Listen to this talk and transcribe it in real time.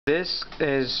This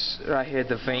is right here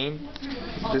the vein.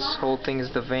 This whole thing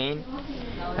is the vein,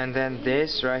 and then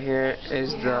this right here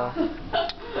is the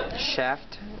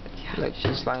shaft, like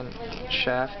this line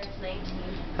shaft,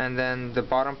 and then the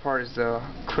bottom part is the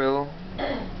krill,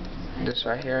 this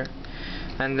right here,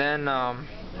 and then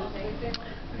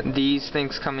these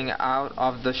things coming out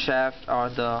of the shaft are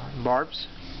the barbs,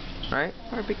 right?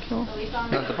 Barbecue.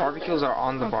 No, the barbicules are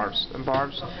on the barbs.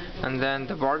 And then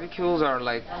the barbicules are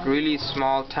like really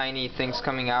small, tiny things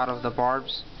coming out of the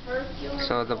barbs.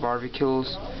 So the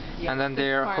barbicules, and then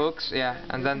there are hooks, yeah,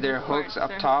 and then there are hooks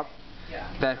up top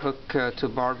that hook to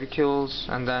barbicules.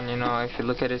 And then if you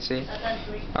look at it, see?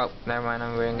 Oh, never mind,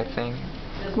 I'm wearing a thing.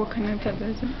 What kind of feather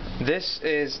is it? This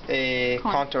is a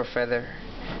contour feather.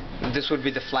 This would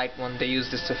be the flight one. They use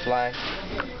this to fly.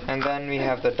 And then we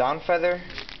have the down feather.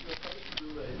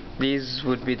 These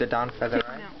would be the down feather,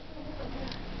 right? No.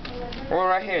 Well,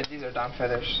 right here, these are down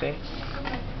feathers, see?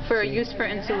 For use for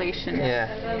insulation.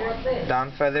 Yeah.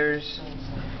 Down feathers.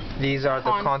 These are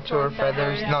the contour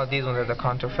feathers. No, these ones are the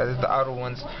contour feathers, the outer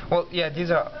ones. Well, yeah, these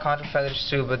are contour feathers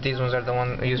too, but these ones are the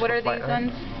ones used for flight. What are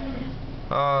these ones?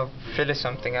 Phyllis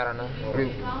something, I don't know.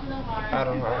 I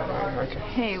don't know. Okay.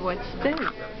 Hey, what's this?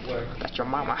 That's your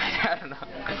mama. I don't know.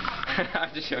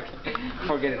 I'm just joking.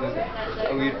 Forget it. Where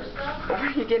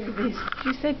are you getting these?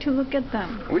 You said to look at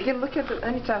them. We can look at them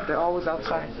anytime. They're always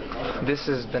outside. This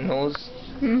is the nose.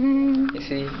 Mm-hmm. You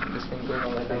see, this thing goes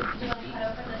on like that.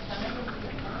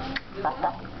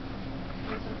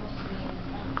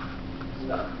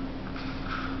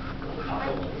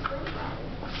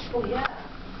 Oh yeah.